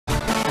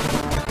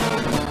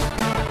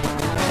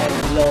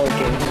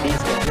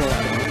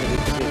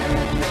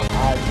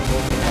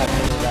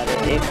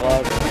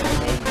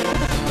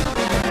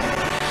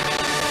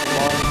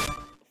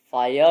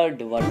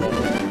Expired version,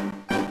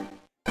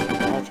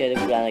 बहुत से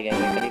पुराना गेम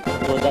है, करीब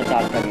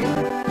 2004 का गेम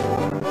है,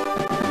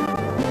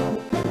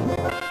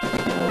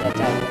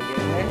 2004 का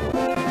गेम है।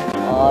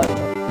 और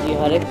ये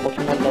हर एक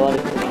पोकेमॉन लवर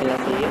को खेलना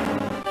चाहिए।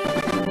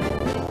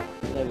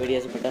 वीडियो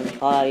से बटन,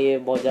 हाँ ये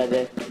बहुत ज़्यादा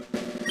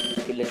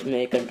मुश्किल है,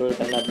 इसमें कंट्रोल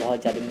करना बहुत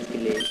ज़्यादा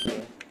मुश्किल है इसमें।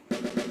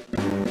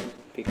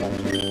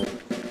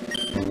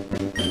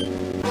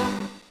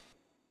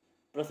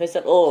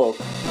 Professor okay,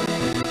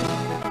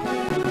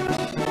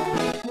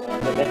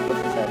 the best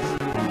professors.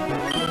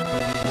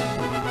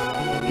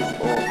 Is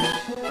Oak.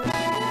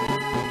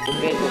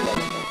 Prepare to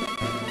learn.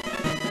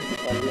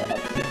 Earlier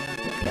up to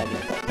carry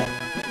forward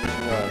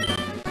world.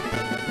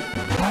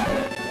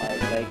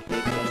 Wildlife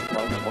creatures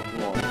called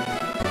Pokemon.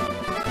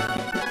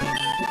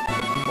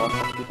 For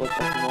some people,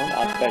 Pokemon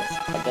are pets.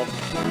 Others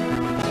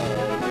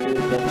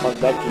use them for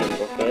battling.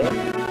 Okay.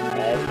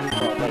 As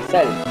for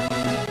myself,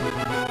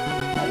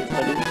 I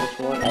study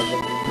Pokemon as a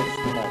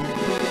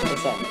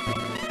professor.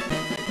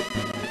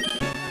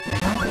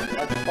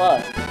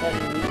 First, tell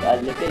me a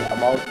little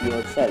about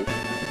yourself.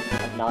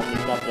 अब नाम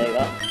लिखना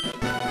पड़ेगा।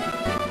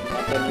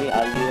 Tell me,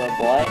 are you a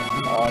boy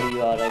or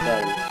you are a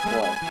girl?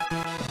 Boy.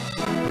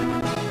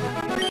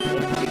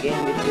 Let's begin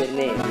with your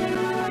name.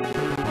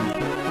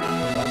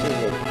 What is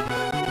it?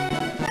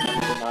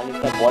 नाम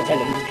लिखना बहुत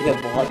ज़्यादा मुश्किल है,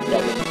 बहुत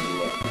ज़्यादा मुश्किल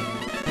है।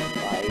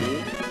 भाई,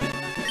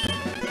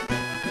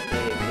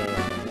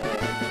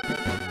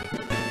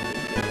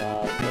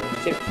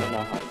 शिफ्ट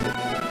करना, हाँ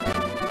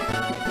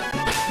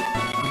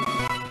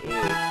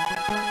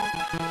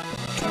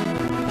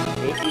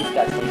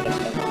इसका सही लगता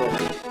है तो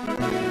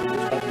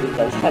उसका कोई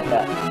चल जाता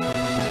है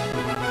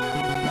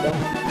तो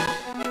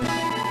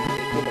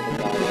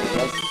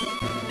यस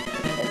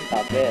इसका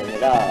पे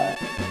मेरा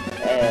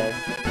एस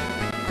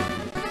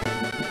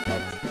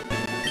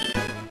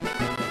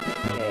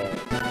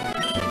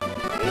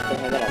ये तो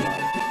है मेरा नाम।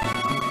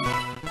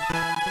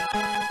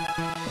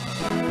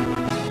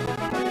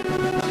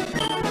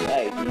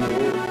 Right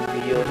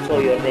you so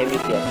your name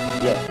is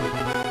yes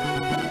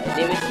my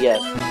name is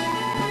yes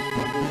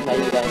my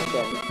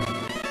grandson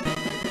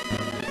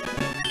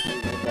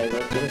I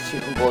was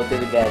just both the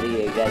Gary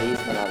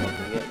is बना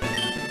लेंगे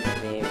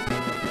name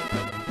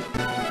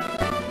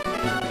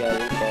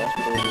Gary test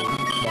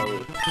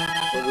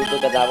तो तो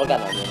कदावर का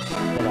नाम है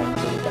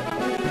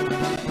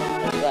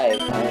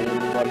right I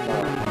got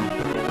now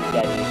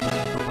Gary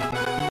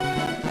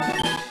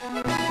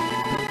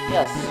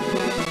yes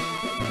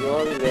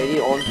your very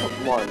own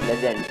Pokemon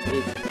legend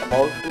is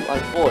about to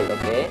unfold.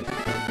 Okay,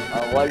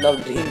 a world of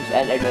dreams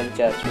and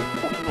adventures with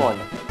Pokemon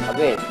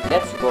awaits.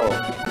 Let's go.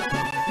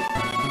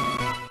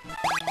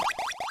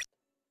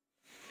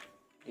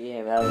 ये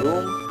है मेरा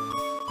रूम,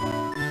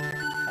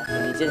 आपके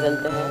नीचे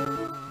चलते हैं।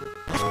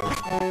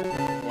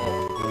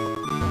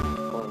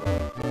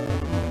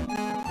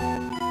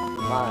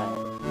 My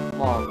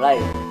mom,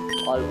 right?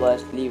 All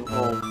boys leave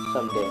home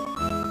someday.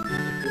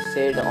 You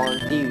said on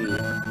TV.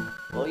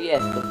 Oh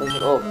yes,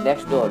 Professor Oak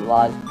next door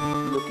was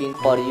looking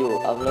for you.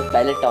 अब लोग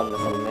पहले टाउन में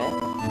चल में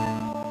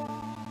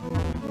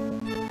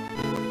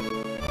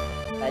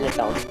पहले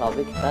टाउन का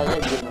अभी कितना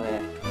दिन हुए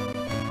हैं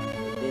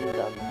दिन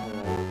का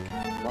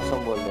मौसम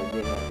बोल रहे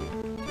दिन अभी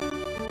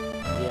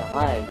ये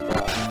हाँ है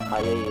हाँ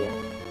यही है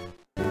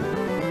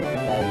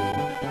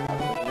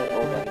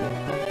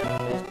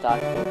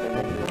स्टार्ट करते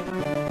हैं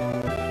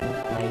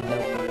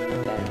आइटम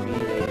कैन बी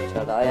रेट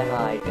चला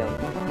यहाँ आइटम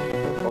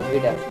कॉफी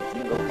डेस्क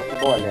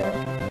बॉल है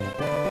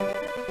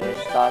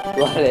स्टार्ट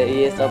वाले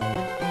ये सब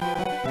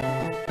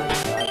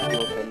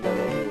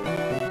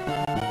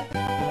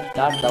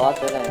स्टार्ट दबा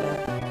से रहे हैं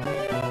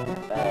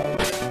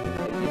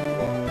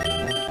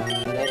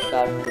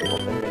स्टार्ट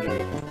ओपन मेन्यू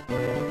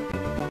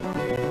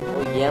वो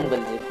ये हम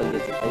गलती खोल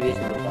देते अभी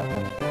से बता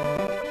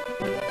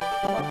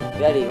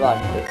very what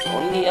it's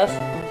only us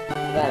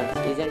friends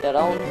isn't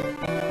around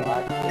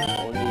what it's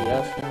only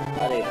us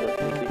अरे तो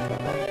रिपीट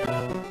करना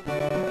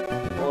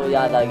वो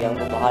याद आ गया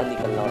हमको बाहर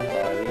निकलना होता है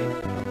अभी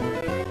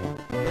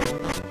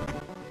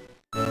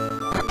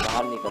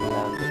निकलना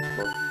है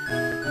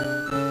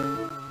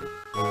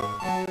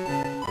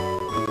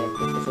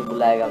कैसे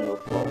बुलाएगा हम लोग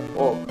को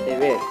ओ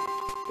देवे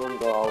तुम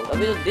गो आउट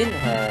अभी तो दिन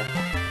है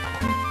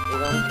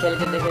हम खेल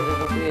के देखे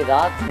तो फिर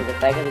रात है जब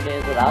टाइगर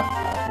देखे तो रात था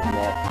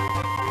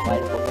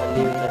while Pokemon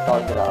live in the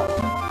tall grass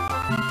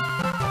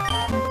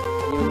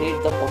you need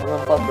the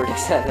Pokemon for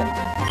protection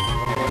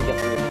Pokemon के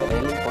प्रयोग करें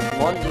लेकिन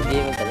Pokemon जो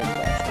गेम में बदल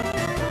गया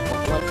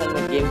Pokemon सल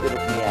में गेम के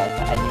रूप में आया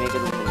था एनिमे के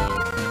रूप में नहीं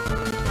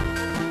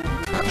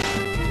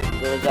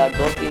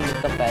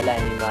 2002-3 का पहला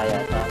एनिमे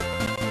आया था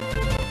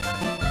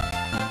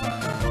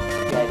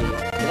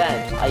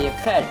Grants, I am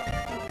fed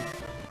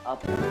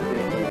up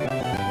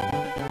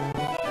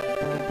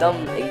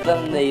एकदम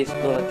नहीं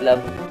इसको मतलब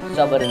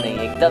सब्र नहीं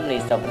एकदम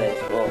नहीं सब्र है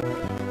इसको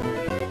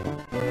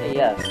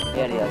yes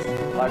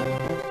but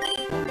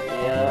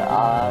there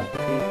are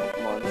 3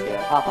 Pokemon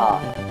here haha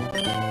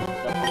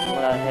the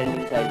Pokemon are held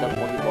inside the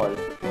Pokeballs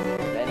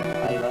when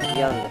I was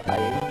young I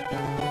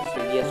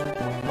serious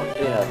Pokemon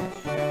trainer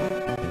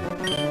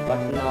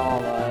but now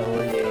my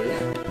old age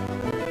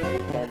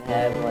can have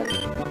have one.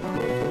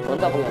 कौन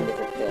सा Pokemon दे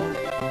सकते हैं?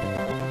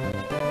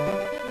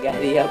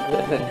 Gary अब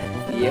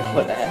ये हो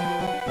रहा है।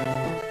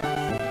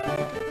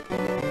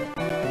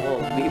 वो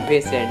बी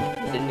पेशेंट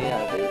नहीं आ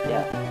गई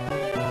क्या?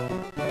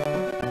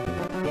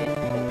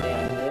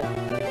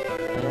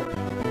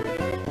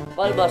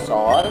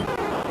 Bulbasaur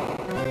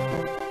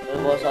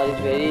is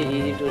very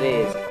easy to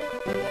raise.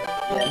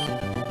 Yes,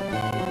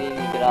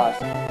 easy grass.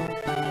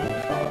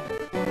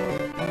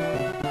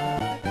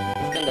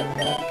 इसके अंदर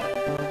क्या है?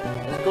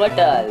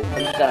 Squirtle.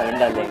 हम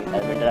Charmander लेंगे।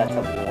 Charmander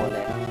अच्छा पोकेमॉन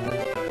है।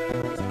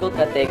 इसको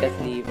कहते हैं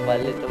असली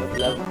पहले तो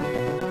मतलब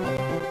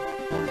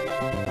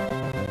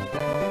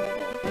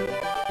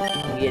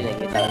ये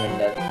लेंगे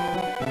Charmander।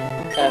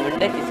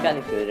 Charmander किसका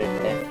नहीं फेवरेट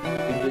है?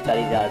 क्योंकि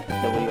Charizard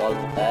तो वही ऑल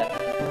होता है।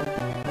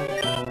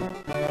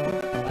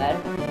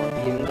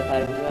 Living the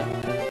fire Pokemon?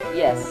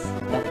 Yes,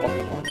 the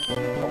Pokemon.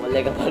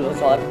 Omega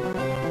Bulbasaur.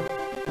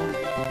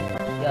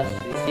 Yes,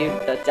 received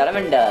the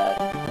Charmander.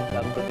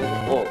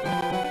 Oh.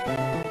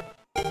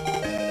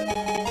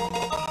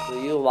 Do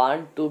you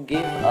want to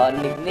give a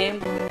nickname?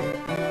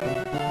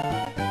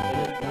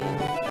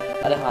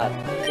 अरे हाँ,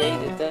 यही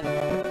देते हैं।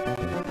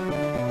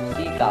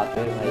 सी का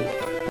फिर भाई।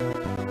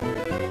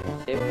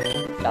 सिर्फ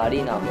चार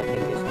ही नाम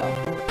रखेंगे इसका।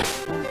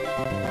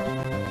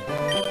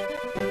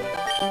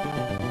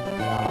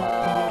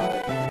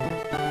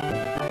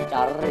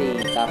 चार्ली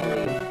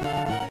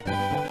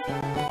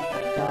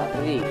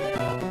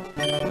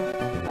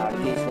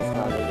से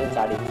नाम है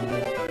चार्ली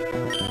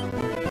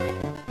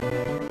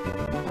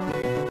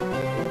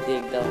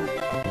एकदम।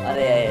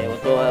 अरे वो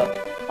तो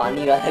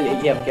पानी वाला ले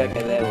लिया, अब क्या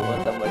कर रहे हैं वो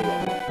सब मर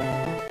जाएगा।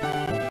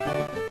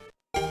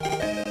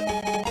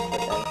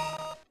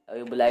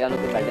 अभी बुलाएगा ना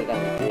तो बैटल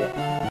करने के लिए।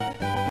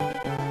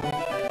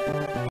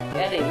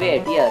 अरे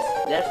wait, yes,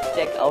 let's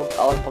check out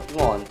our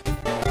Pokemon.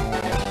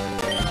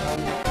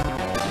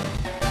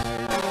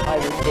 I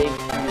will take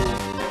you.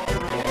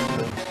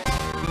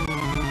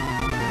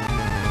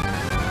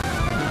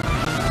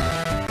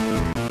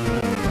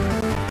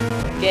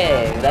 Okay,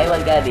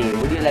 rival Gary,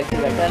 would you like to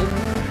battle?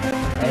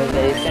 I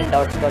will send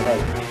out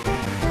Squirtle.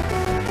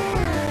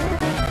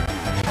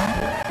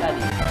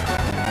 Gary.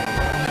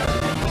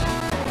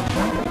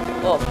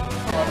 Oh,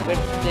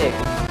 perfect stick.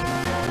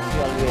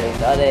 Always,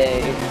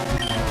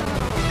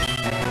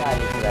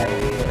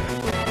 Gary.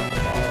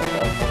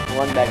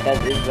 One battle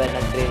is when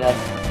a trainer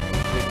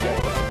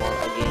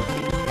against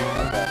each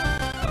other.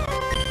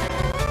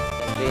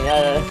 The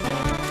trainer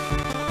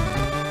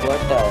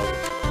Squirtle.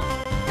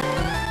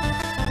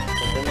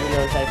 तुम भी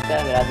और type का,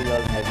 मेरा भी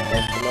और type का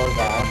floor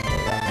का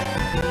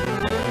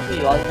भी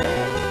और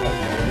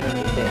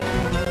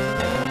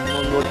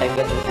वो टाइप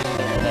का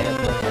सिस्टम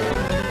रहेगा।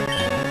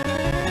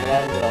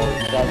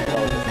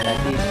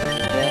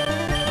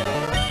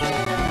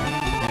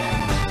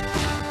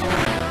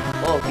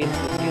 Oh, gives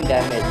 15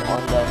 damage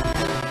on the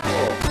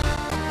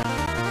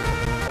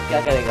क्या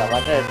करेगा?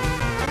 वाटर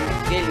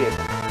के लिए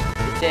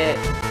इससे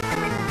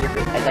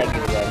अटैक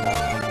गिर जाएगा,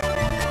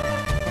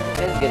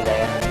 डिफेंस गिर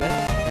जाएगा।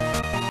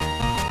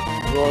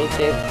 रोल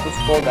से कुछ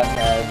होगा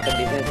शायद, उसका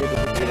डिफेंस से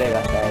कुछ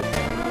गिरेगा शायद।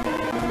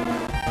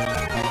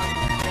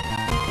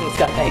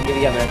 उसका अटैक गिर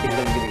गया, मेरा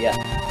डिफेंस गिर गया।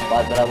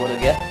 बात बराबर हो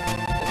गया।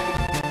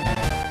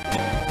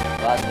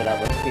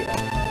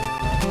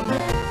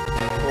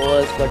 वो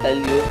Squirtle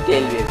use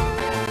tell wave,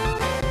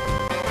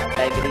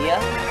 attack गिर गया,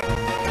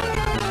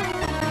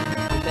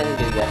 डिफेंस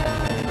गिर गया।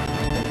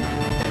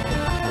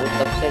 वो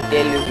तब से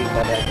टेल वेव भी कर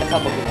रहा है। कैसा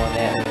पोकेमॉन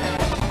है?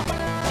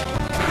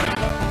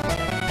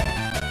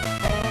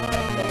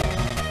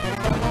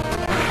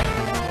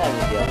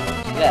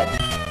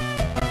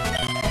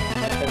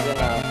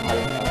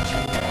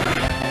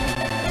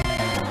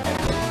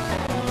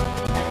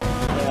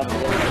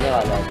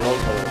 वाला है रोल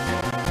करो।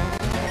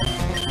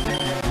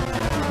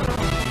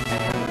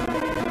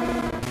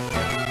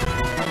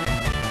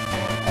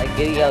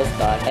 गिर गया,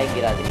 उसका अटैक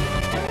गिरा देंगे।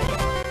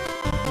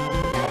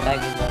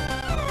 अटैक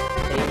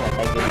सही में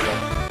अटैक गिर गया।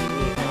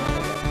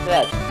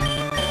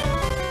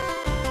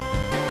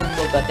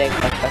 तो अटैक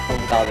का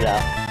मुकाबला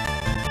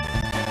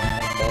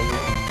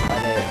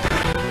अरे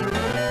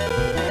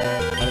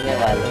करने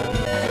वाले।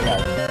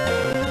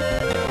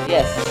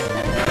 यस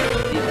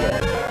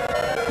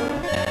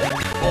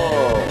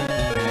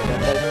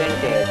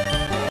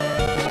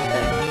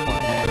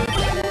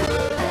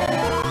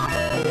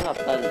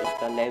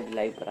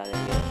लाइव करा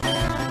देंगे।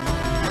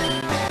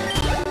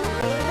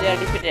 They are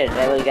defeated,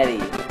 rival Gary.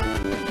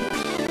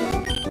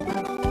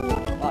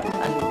 What?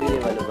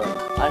 Unbelievable.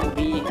 ₹80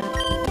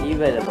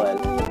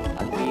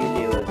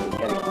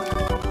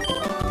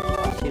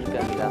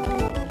 मिला।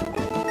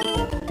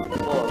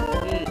 Oh,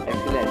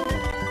 excellent.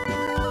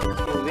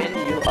 To win,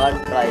 you earn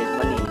prize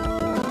money.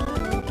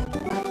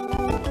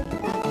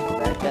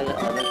 Battle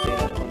other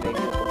trainers to make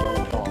your Pokemon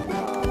strong.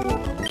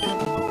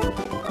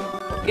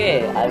 Okay,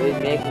 I will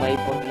make my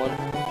Pokemon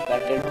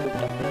battle to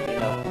definitely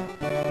now.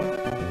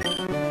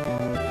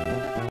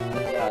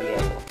 आ गया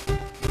वो।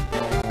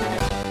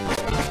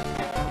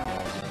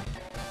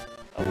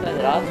 अब तक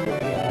रात हो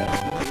गया है,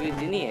 अभी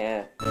दिन ही है।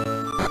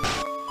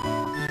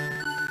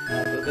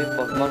 तो कोई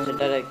पोकेमॉन से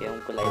डर है कि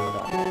हमको लाइव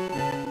बताना है।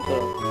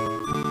 चलो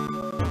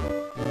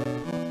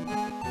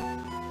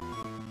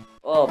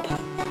ओ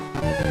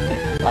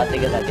आते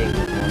के साथ एक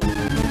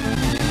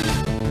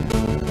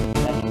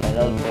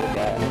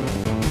क्या है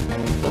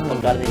तो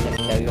पकड़ नहीं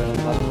सकते अभी उनके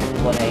पास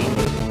वो है ही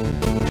नहीं।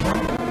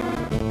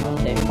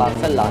 एक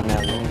पार्सल लाना है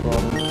हमको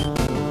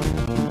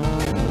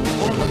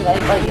वो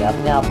सब्सक्राइब करिए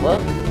अपने आप को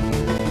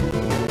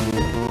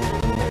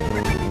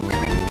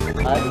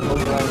आज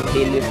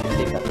डेली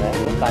कर रहा है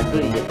वो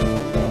कार्टून ही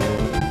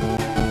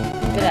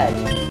क्रैच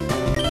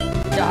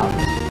जाओ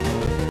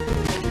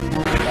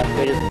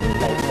फिर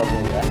लाइफ कम हो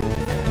गया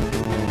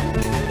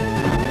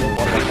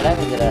बहुत अच्छा है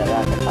मुझे लग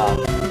रहा था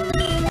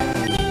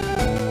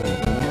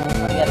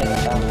क्या लगा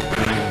था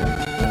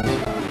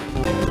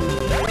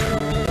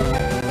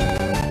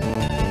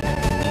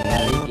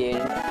गेन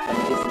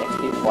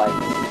 30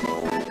 पॉइंट्स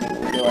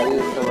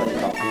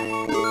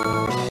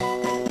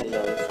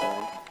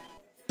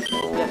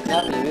अपने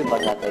आप ये भी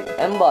बढ़ जाता है।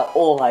 एम्बर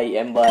ओ भाई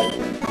एम्बर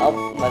अब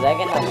मजा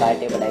है ना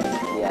कार्टे बनाई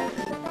किया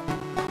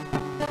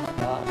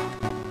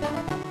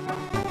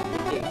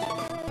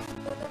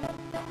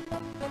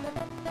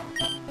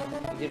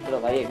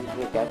भाई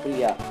क्या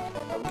किया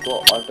हमको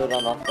ऑटो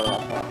रन ऑफ करना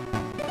था।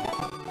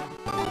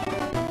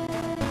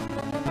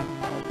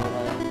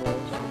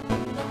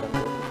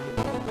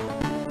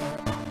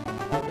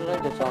 ऑटो रन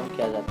जैसा ऑन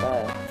किया जाता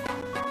है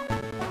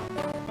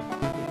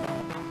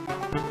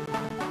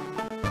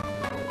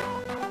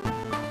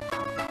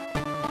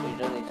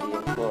नहीं चाहिए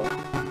हमको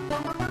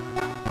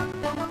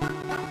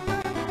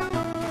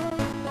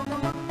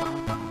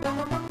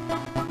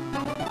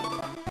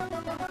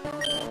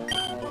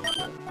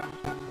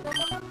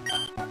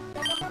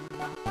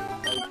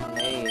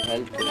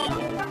हेल्प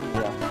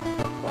किया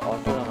तो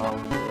ऑटो रन ऑफ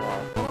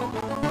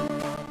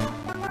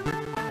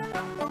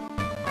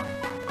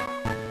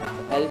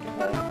हेल्प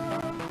है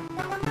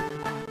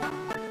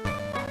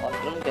ऑटो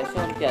रन कैसे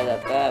ऑन किया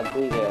जाता है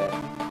भूल गए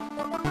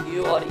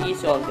यू और ई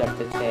से ऑन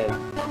करते थे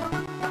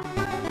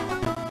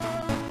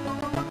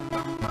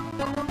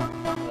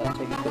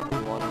अच्छा कि तो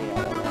ऑन नहीं आ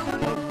रहा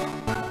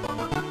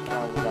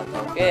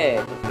ओके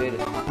तो फिर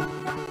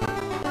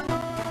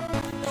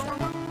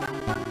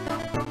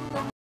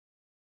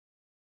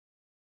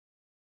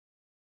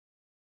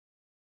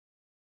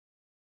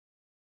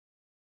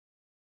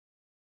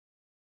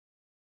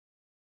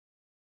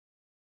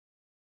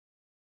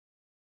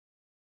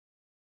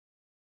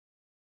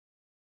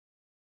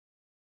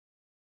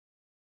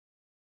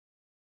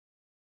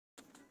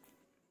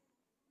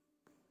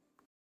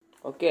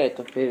ओके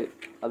तो फिर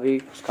अभी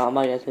कुछ काम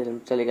आ गया थे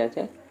चले गए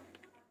थे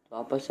तो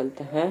वापस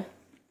चलते हैं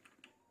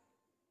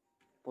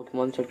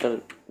पोकेमॉन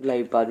सेंटर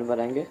लाइव बाद में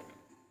बनाएंगे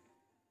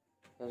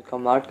का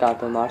मार्ट कहा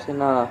था मार्ट से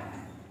ना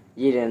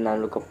ये रहना हम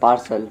लोग का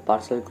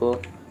पार्सल को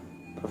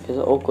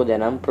प्रोफेसर ओ को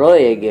देना हम प्रो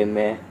ये गेम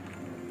में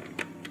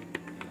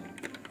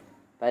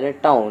पहले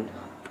टाउन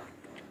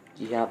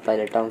जी हाँ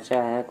पहले टाउन से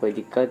आया है कोई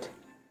दिक्कत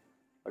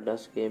और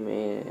 10 गेम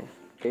में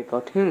take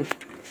out him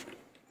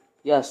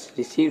yes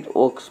received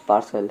Woakes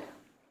parcel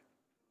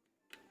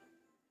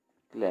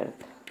clear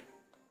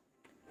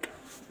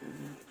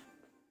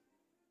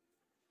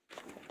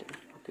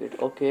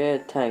okay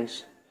thanks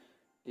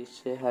please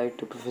से high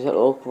to professor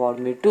okay for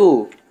me to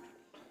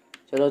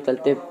चलो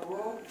चलते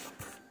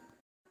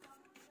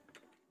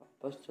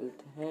वापस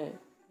चलते हैं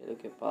ये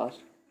के पास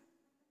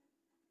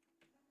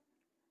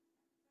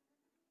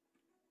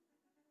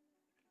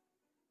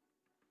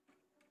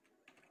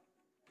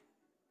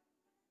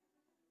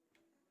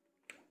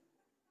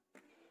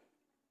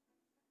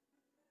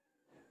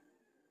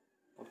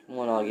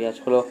पोकेमॉन आ गया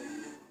चलो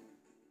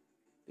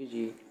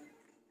जी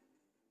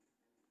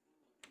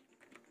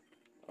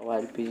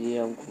एलपीजी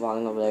हमको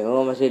भागना पड़ेगा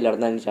वो मैं से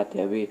लड़ना नहीं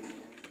चाहते अभी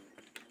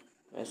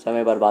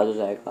समय बर्बाद हो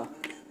जाएगा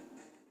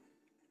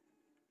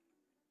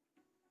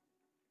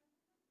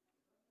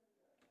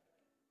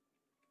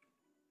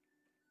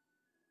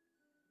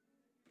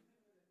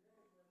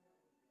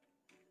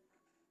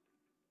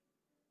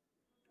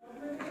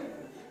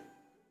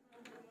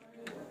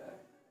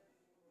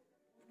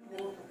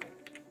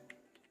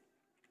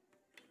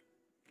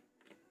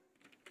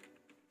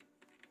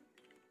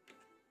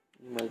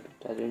मल्टी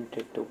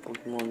टैलेंटेड तो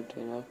पोकेमॉन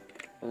ट्रेनर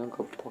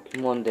उनको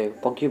पोकेमॉन दे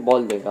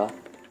पोकेबॉल देगा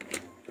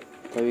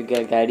तभी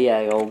गाड़ी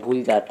आएगा वो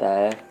भूल जाता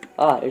है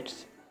it's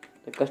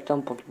the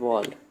custom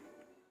Poké Ball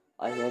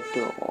I have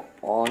to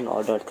on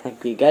order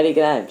thank you Gary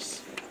grams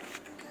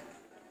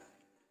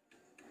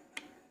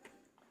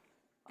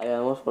I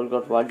almost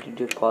forgot what did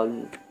you call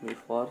me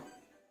for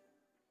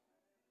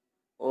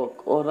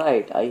oh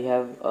right I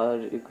have a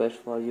request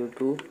for you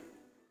too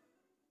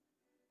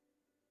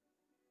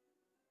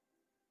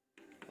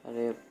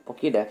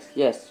Pokédex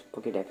yes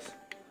Pokédex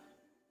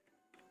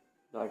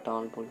write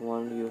down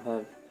Pokemon you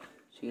have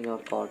seen or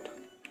caught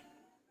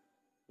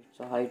it's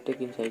a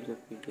high-tech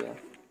encyclopedia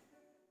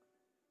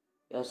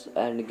yes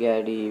and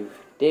Gary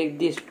take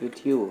this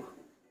with you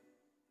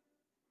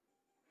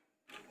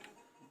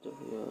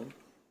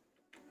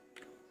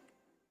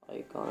I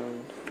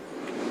can't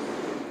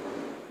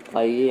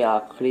भाई ये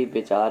आखिरी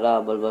बेचारा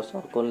बलबस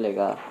और कौन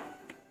लेगा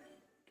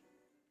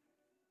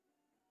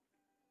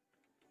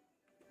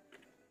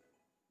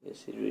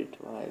Yes, read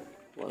 5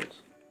 once.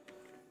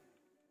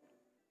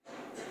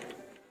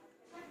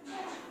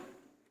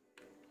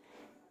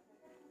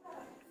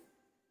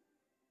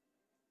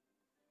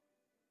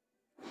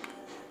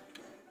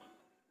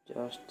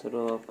 Just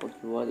throw a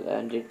Pokeball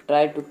and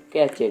try to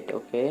catch it,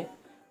 okay?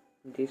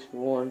 This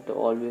won't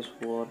always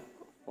work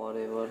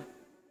forever.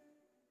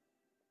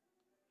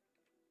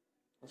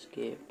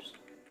 Escapes.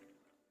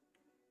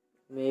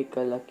 Make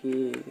a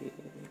lucky.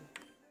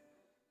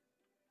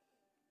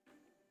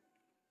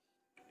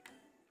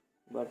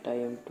 But I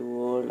am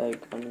too old, I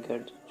can't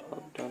get the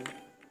job done.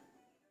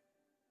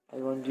 I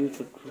want you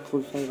to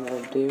fulfill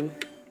my dream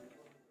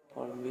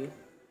for me.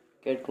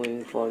 Get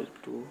going for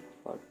two.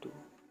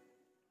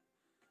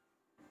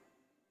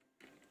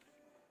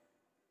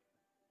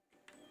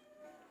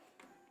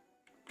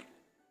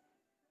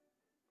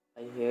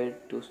 I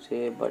hate to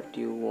say, but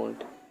you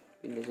won't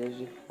be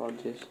necessary for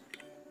this.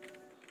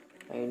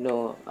 I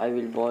know. I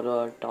will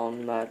borrow a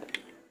town map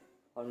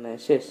for my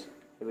sis.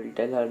 I will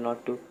tell her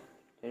not to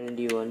send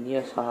you one.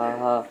 Yes, ha ha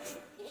ha.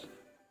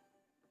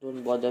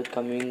 Don't bother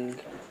coming.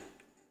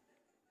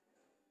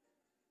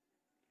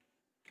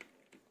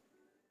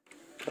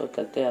 तो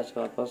चलते हैं आज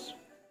वापस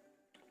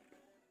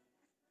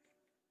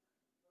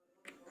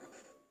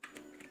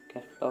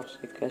catalogue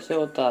से कैसे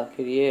होता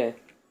आखिर ये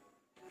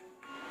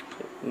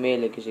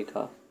मेल है किसी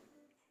का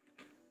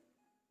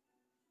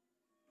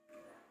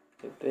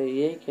तो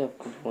ये कि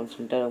आपको फोन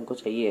सेंटर हमको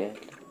चाहिए है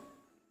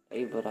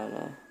यही बनाना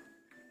है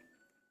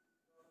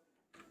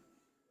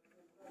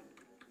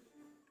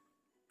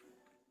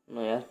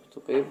ना यार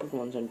तो कोई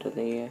फोन सेंटर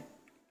नहीं है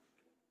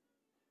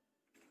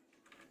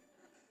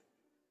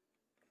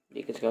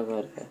ये किसका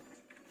घर है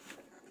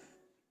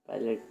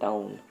पहले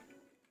टाउन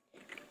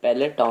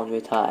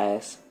में था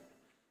एस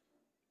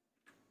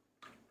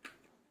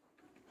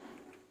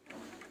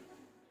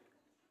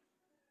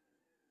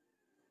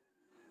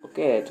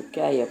ओके तो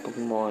क्या है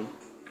पोकेमॉन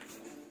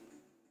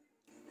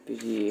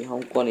पीजी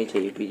हमको नहीं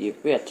चाहिए पीजी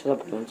कोई अच्छा सा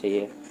पोकेमॉन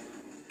चाहिए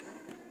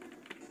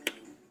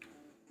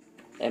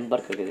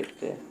एम्बर करके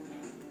देखते हैं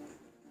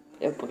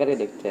एक पकड़ के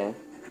देखते हैं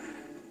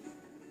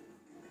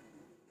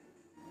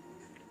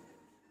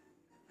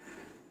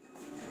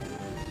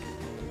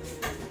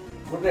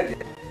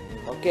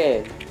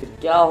ओके फिर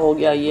क्या हो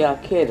गया ये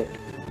आखिर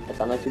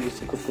अचानक से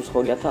किसी को कुछ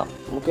हो गया था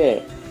ओके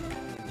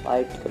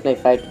फाइट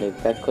नहीं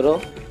पैक करो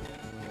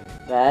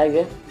bag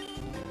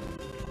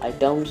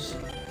items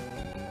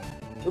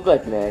to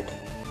get met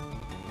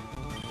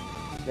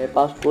मेरे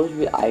पास कुछ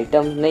भी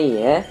आइटम नहीं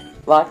है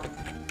व्हाट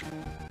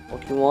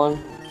पोकेमॉन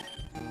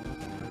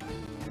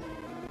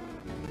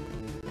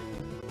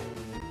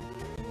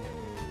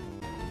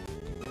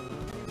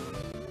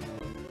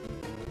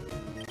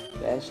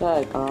ऐसा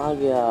है कहाँ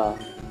गया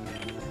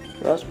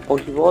बस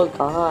पोकेबॉल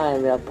कहाँ है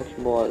मेरा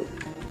पोकेबॉल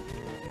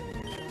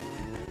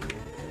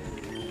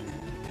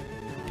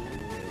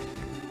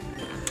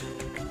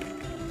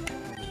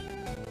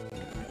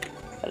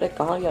अरे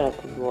कहाँ गया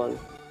पोकेबॉल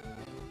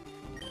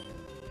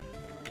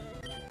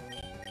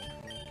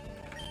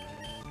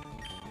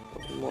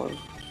पोकेमॉन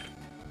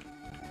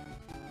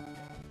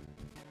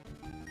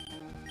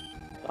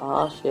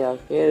कहाँ से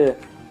आखिर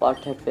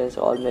what happens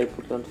all my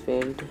Pokemon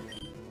फेंट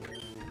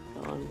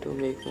to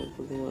make my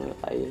Pokemon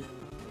I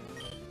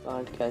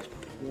can't catch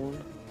Pokemon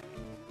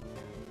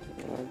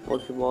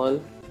Pokeball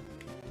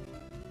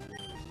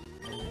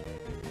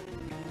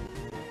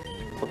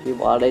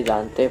ही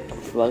जानते हैं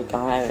Pokeball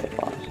कहाँ है मेरे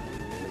पास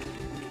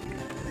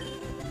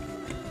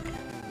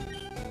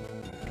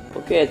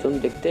ओके तुम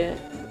देखते हैं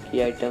कि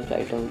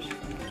आइटम्स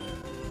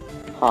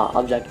हाँ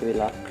अब जाके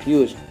मिला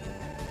यूज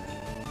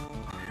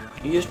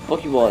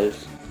Pokeballs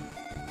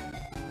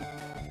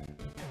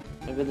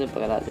अगर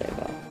पकड़ा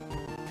जाएगा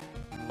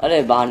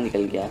अरे बाहर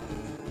निकल गया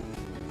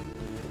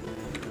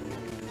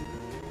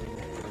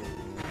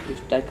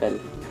टैकल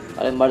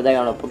अरे मर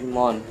जाएगा ना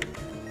पोकेमॉन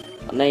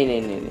नहीं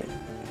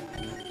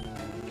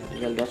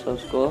निकल गया सो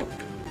उसको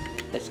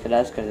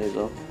स्क्रैच कर दे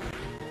दो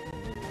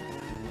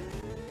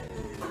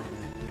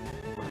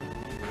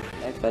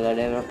अरे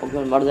मेरा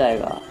पोकेमॉन मर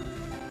जाएगा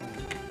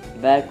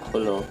बैग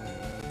खोलो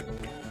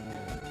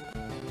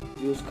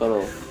यूज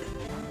करो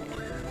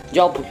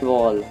जाओ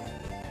पोकेबॉल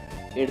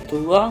हिट तो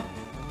हुआ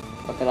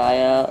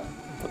पकड़ाया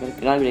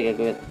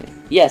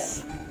यस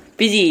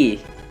पीजी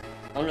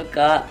हम लोग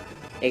का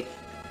एक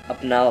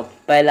अपना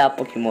पहला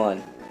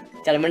पोकेमॉन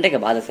 4 मिनट के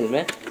बाद असल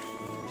में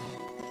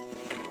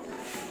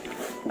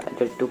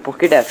टू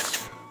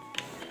पोकेडेक्स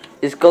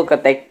इसको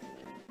कहते हैं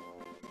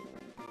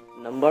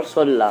नंबर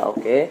 16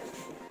 ओके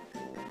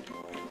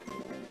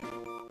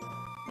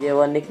ये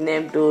वो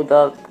nickname to the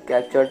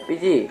captured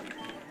PG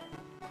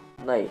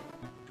नहीं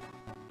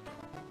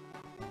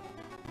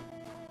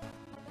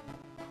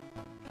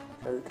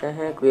चलते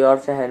हैं कोई और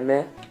शहर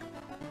में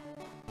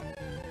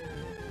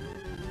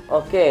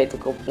ओके तो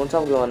कौन सा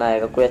पोकेमॉन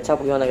आएगा कोई अच्छा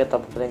पोकेमॉन आएगा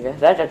तब करेंगे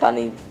रेटाटा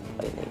नहीं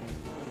भाई नहीं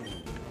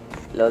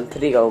लेवल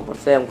 3 का ऊपर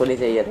से हमको नहीं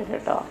चाहिए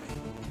रेटाटा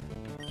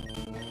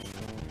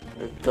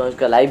तो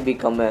इसका लाइफ भी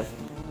कम है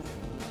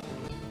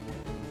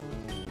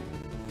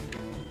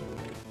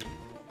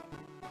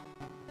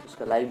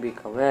उसका लाइफ भी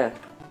कम है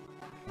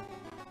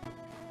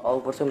और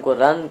ऊपर से हमको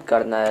रन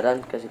करना है।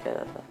 रन कैसे किया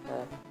जाता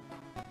है?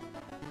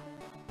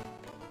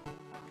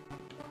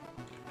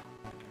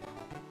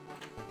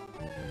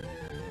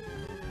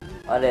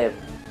 अरे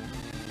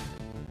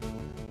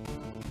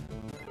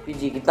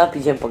पीजी कितना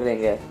पीछे हम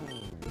पकड़ेंगे?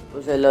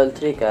 उसे लेवल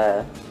 3 का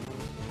है,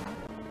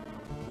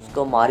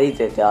 उसको मार ही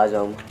देते आज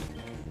हम।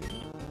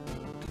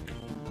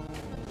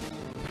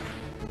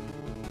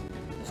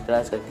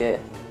 स्क्रैच करके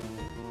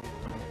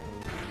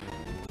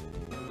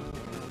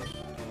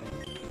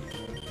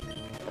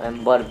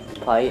एम्बर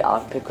भाई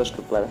आग फेंको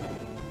उसके ऊपर,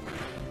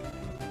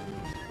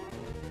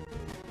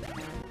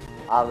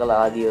 आग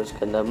लगा दी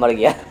उसके अंदर, मर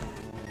गया।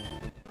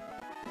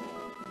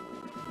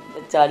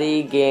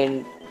 बेचारी gain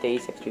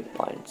 23 XP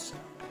points.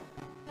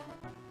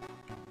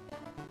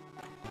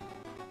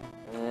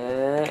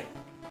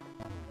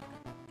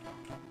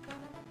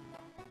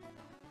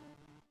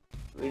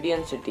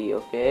 वीडियन city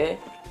okay,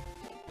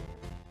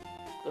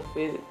 तो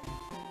फिर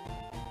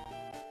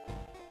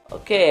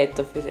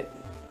तो फिर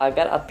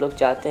अगर आप लोग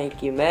चाहते हैं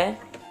कि मैं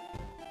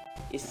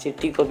इस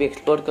सिटी को भी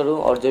एक्सप्लोर करूं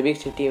और जो भी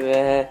सिटी में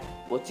है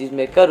वो चीज़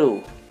मैं करूं,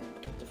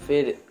 तो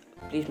फिर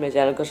प्लीज़ मेरे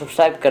चैनल को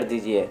सब्सक्राइब कर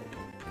दीजिए,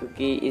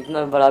 क्योंकि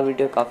इतना बड़ा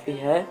वीडियो काफ़ी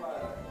है।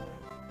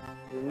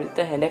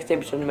 मिलते हैं नेक्स्ट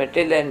एपिसोड में।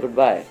 Till then good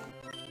bye.